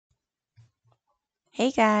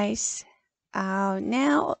Hey guys,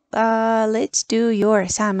 now let's do your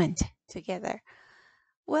assignment together.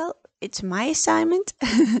 Well, it's my assignment.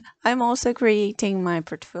 I'm also creating my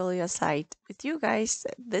portfolio site with you guys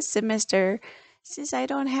this semester since I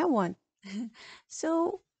don't have one.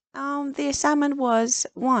 so, the assignment was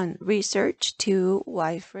one, research, two,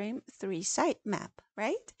 wireframe, three, site map,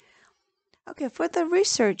 right? Okay, for the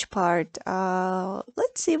research part,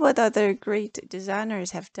 let's see what other great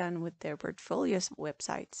designers have done with their portfolios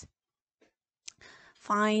websites.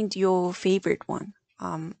 Find your favorite one.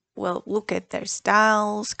 Well, look at their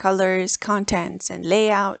styles, colors, contents, and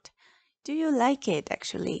layout. Do you like it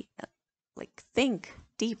actually? Like, think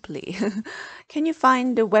deeply. Can you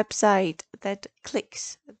find a website that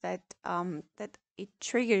clicks, that it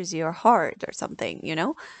triggers your heart or something, you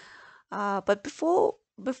know? But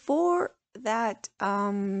before that,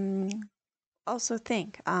 also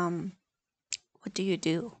think, what do you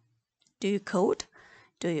do? Do you code?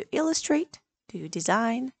 Do you illustrate? Do you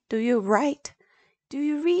design? Do you write? Do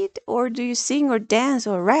you read or do you sing or dance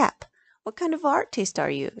or rap? What kind of artist are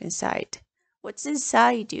you inside? What's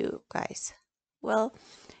inside you, guys? Well,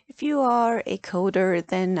 if you are a coder,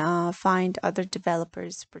 then find other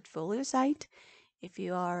developers' portfolio site. If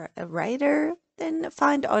you are a writer, then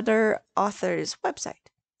find other authors' website.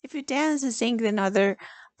 If you dance and sing, then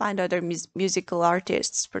find other musical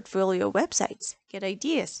artists' portfolio websites. Get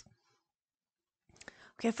ideas.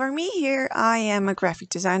 Okay, for me here, I am a graphic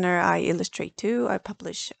designer. I illustrate too. I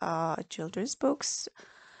publish children's books.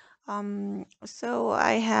 So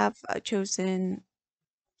I have chosen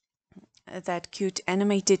that cute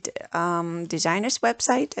animated designer's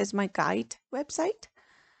website as my guide website.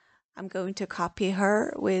 I'm going to copy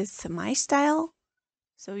her with my style.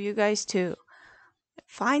 So you guys too,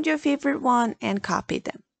 find your favorite one and copy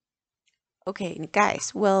them. Okay,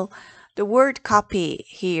 guys. Well, the word copy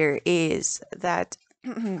here is that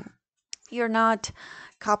you're not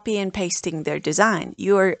copy and pasting their design.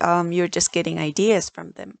 You're just getting ideas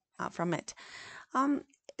from them from it. Um,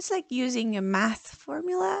 it's like using a math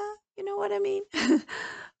formula. You know what I mean?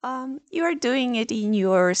 You are doing it in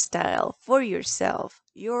your style for yourself.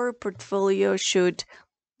 Your portfolio should,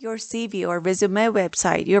 your CV or resume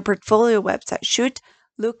website, your portfolio website should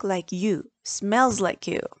look like you, smells like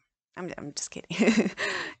you. I'm just kidding.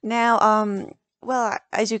 now, well,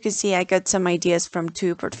 as you can see, I got some ideas from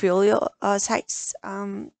two portfolio sites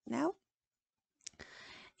now,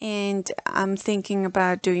 and I'm thinking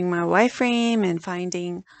about doing my wireframe and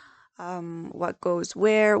finding what goes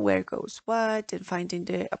where goes what, and finding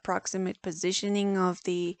the approximate positioning of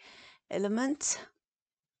the elements.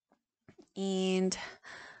 And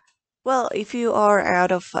well, if you are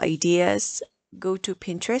out of ideas, go to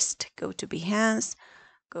Pinterest, go to Behance,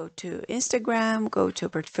 go to Instagram, go to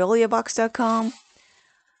portfoliobox.com.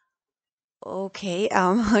 Okay,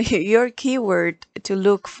 your keyword to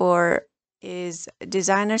look for is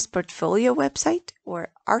designer's portfolio website or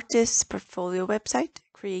artist's portfolio website,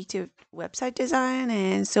 creative website design,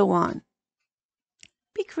 and so on.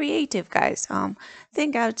 Be creative, guys.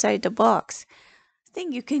 Think outside the box.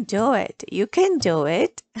 Think you can do it. You can do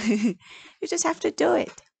it. You just have to do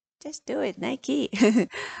it. Just do it, Nike.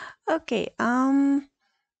 okay.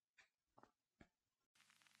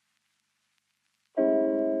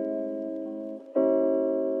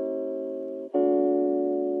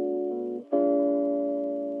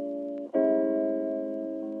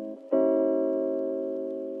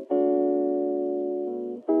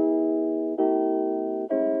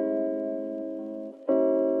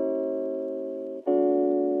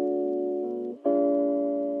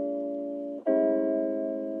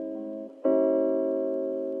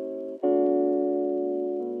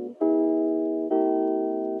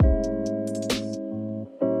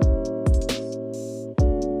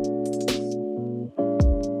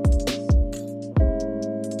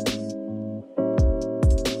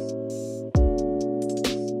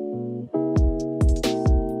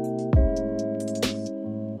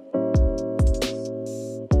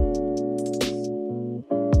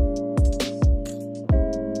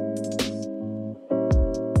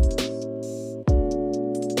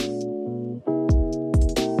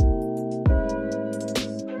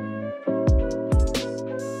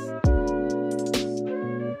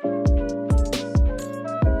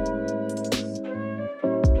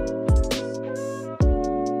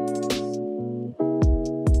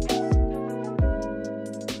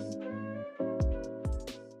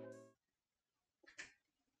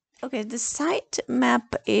 Okay, the site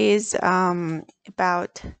map is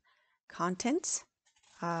about contents,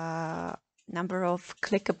 uh, number of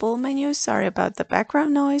clickable menus. Sorry about the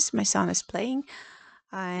background noise. My son is playing.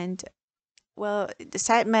 And Well, the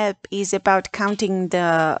sitemap is about counting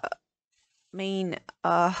the main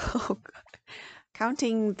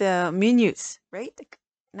counting the menus, right? The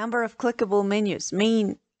number of clickable menus,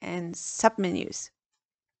 main and submenus,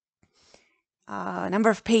 number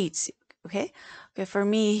of pages. Okay, okay. For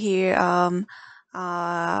me here,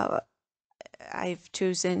 uh, I've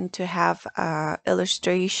chosen to have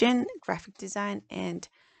illustration, graphic design, and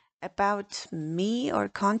about me or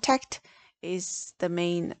contact is the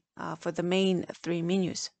main for the main three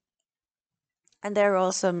menus, and there are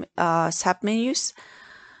also sub menus.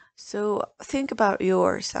 So think about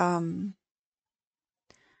yours.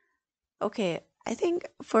 Okay, I think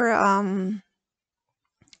for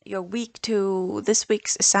your week two, this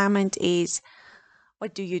week's assignment is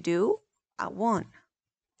what do you do? One,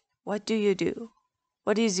 what do you do?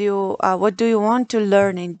 What do you want to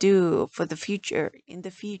learn and do for the future in the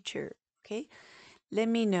future? Okay, let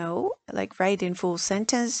me know. Like write in full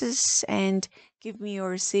sentences and give me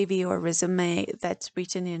your CV or resume that's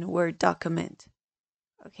written in a Word document.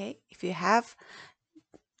 Okay, if you have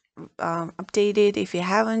updated, if you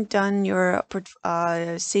haven't done your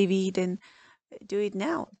CV, then do it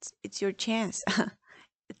now. It's your chance.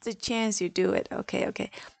 It's a chance you do it. Okay, okay.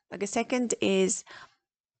 Okay, second is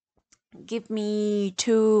give me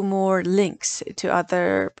two more links to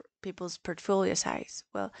other people's portfolio sites.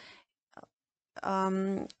 Well,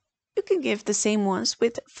 um, you can give the same ones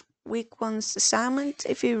with week one's assignment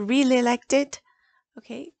if you really liked it.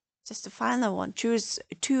 Okay, just the final one. Choose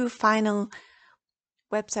two final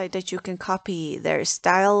website that you can copy their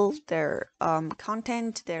style, their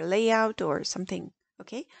content, their layout, or something.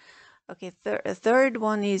 Okay. Okay, third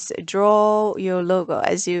one is draw your logo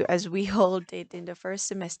as we all did in the first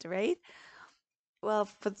semester, right? Well,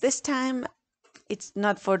 for this time, it's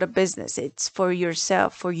not for the business, it's for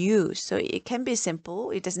yourself, for you. So it can be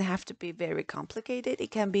simple. It doesn't have to be very complicated.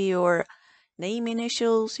 It can be your name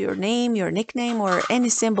initials, your name, your nickname, or any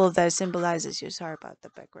symbol that symbolizes you. Sorry about the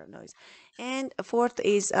background noise. And fourth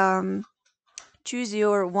is choose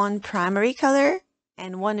your one primary color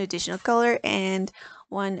and one additional color and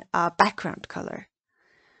one background color.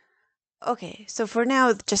 Okay, so for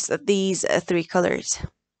now, just these three colors.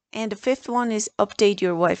 And the fifth one is update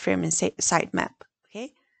your wireframe and sitemap.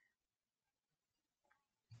 Okay.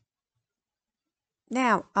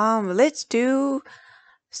 Now, let's do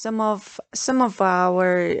some of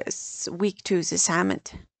our week two's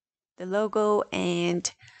assignment, the logo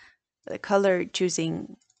and the color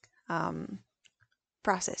choosing um,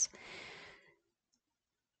 process.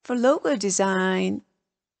 For logo design,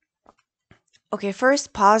 okay,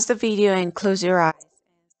 first pause the video and close your eyes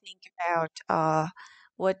and think about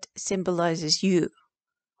what symbolizes you.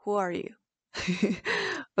 Who are you?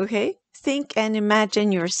 Okay, think and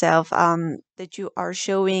imagine yourself that you are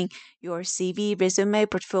showing your CV, resume,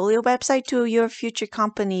 portfolio website to your future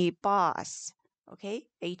company boss. Okay,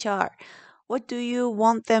 HR. What do you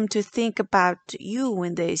want them to think about you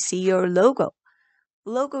when they see your logo?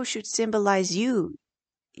 Logo should symbolize you.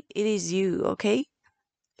 It is you, okay?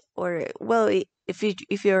 Or well,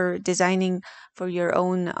 if you're designing for your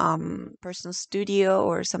own personal studio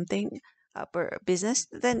or something or business,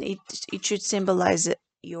 then it should symbolize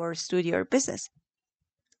your studio or business.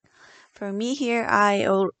 For me here, I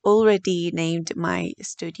already named my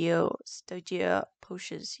studio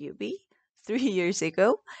Potions UB 3 years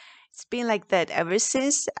ago. It's been like that ever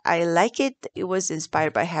since. I like it. It was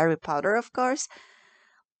inspired by Harry Potter, of course.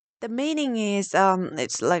 The meaning is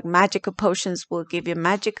it's like magical potions will give you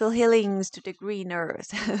magical healings to the green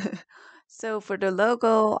earth. So for the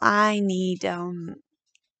logo, I need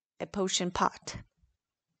a potion pot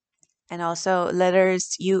and also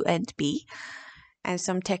letters U and B and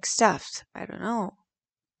some text stuff. I don't know.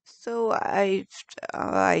 So I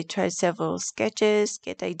tried several sketches,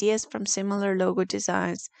 get ideas from similar logo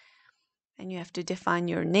designs, and you have to define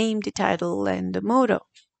your name, the title, and the motto.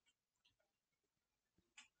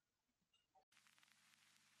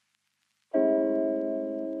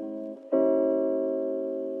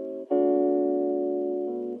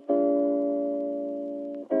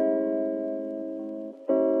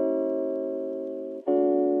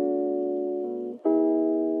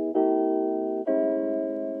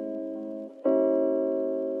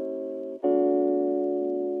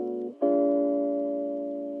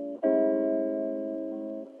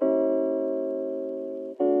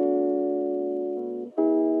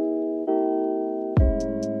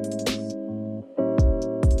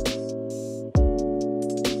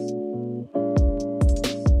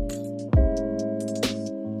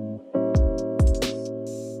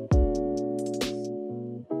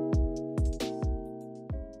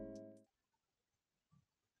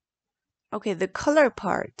 Okay, the color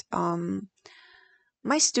part.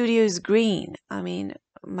 My studio is green. I mean,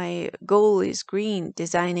 my goal is green,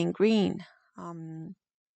 designing green, um,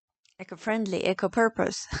 eco-friendly,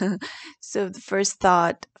 eco-purpose. So the first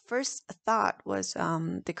thought was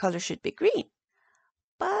the color should be green,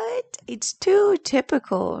 but it's too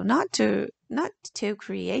typical, not too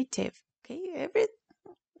creative. Okay, every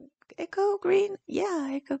eco green, yeah,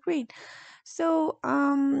 eco green. So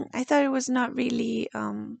I thought it was not really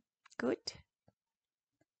good.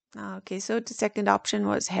 Okay, so the second option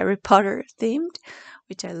was Harry Potter themed,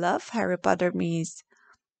 which I love. Harry Potter means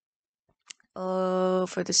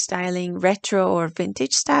for the styling retro or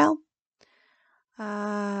vintage style.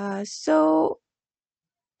 So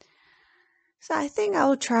I think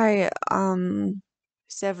I'll try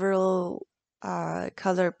several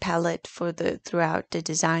color palette for the throughout the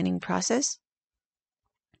designing process.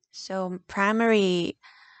 So primary,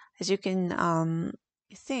 as you can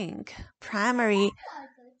think, primary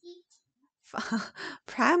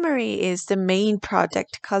is the main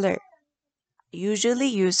product color, usually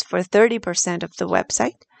used for 30% of the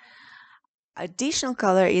website. Additional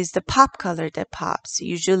color is the pop color that pops,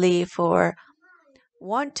 usually for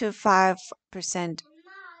 1 to 5%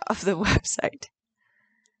 of the website.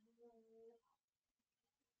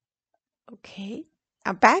 Okay.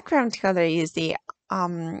 A background color is the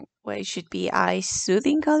well, it should be eye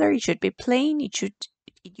soothing color. It should be plain. It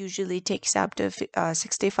usually takes up to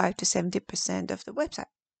 65 to 70% of the website.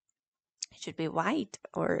 It should be white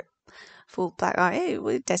or full black.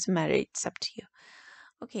 It doesn't matter. It's up to you.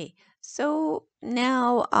 Okay. So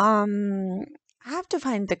now I have to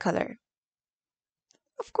find the color.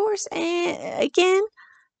 Of course, again,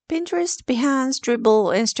 Pinterest, Behance, Dribble,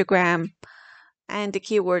 Instagram, and the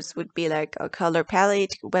keywords would be like a color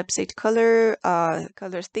palette, website color,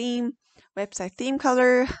 color theme, website theme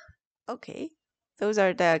color. Okay, those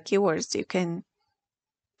are the keywords you can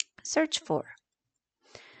search for.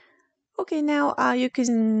 Okay, now you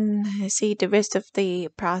can see the rest of the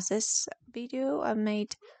process video I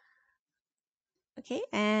made. Okay,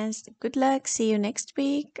 and good luck. See you next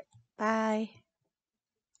week. Bye.